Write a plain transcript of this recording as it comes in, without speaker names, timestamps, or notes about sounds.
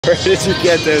Where did you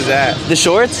get those at? The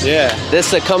shorts? Yeah.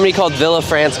 This is a company called Villa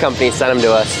France Company sent them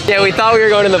to us. Yeah, we thought we were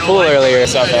going in the pool earlier.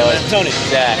 What's up, fellas? Tony.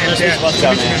 Zach. What's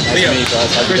up, man? Nice to meet you,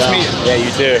 fellas. How's it going? Yeah,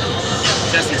 you too.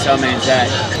 Jesse, so man, Zach.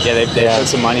 Yeah, they put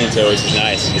some money into it, which is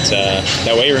nice. It's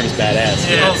that weight room is badass.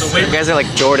 Yeah. You guys are like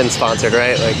Jordan sponsored,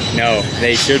 right? Like. No,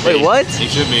 they should be. Wait, what? They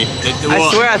should be. I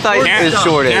swear I thought it was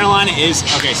Jordan. Carolina is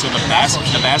okay. So the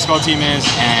basketball team is,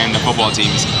 and the football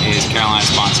team is Carolina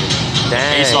sponsored. The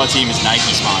baseball team is Nike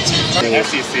sponsored.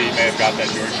 SEC may have got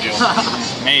that Jordan deal.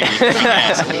 Maybe.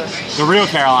 Yes. The real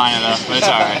Carolina though, but it's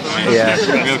all right. Yeah.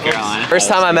 Real Carolina. First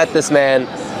time I met this man,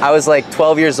 I was like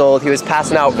 12 years old. He was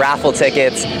passing out raffle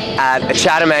tickets at a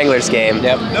Chatham Anglers game.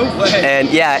 Yep. No way. And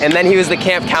yeah, and then he was the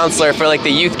camp counselor for like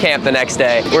the youth camp the next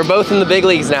day. We're both in the big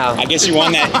leagues now. I guess he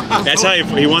won that. That's how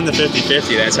he won the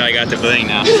 50-50. That's how I got the bling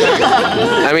now.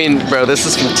 I mean, bro, this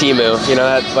is from Temu. You know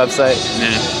that website?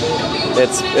 Nah.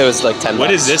 It was like $10.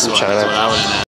 What is this one? China. That's what I would have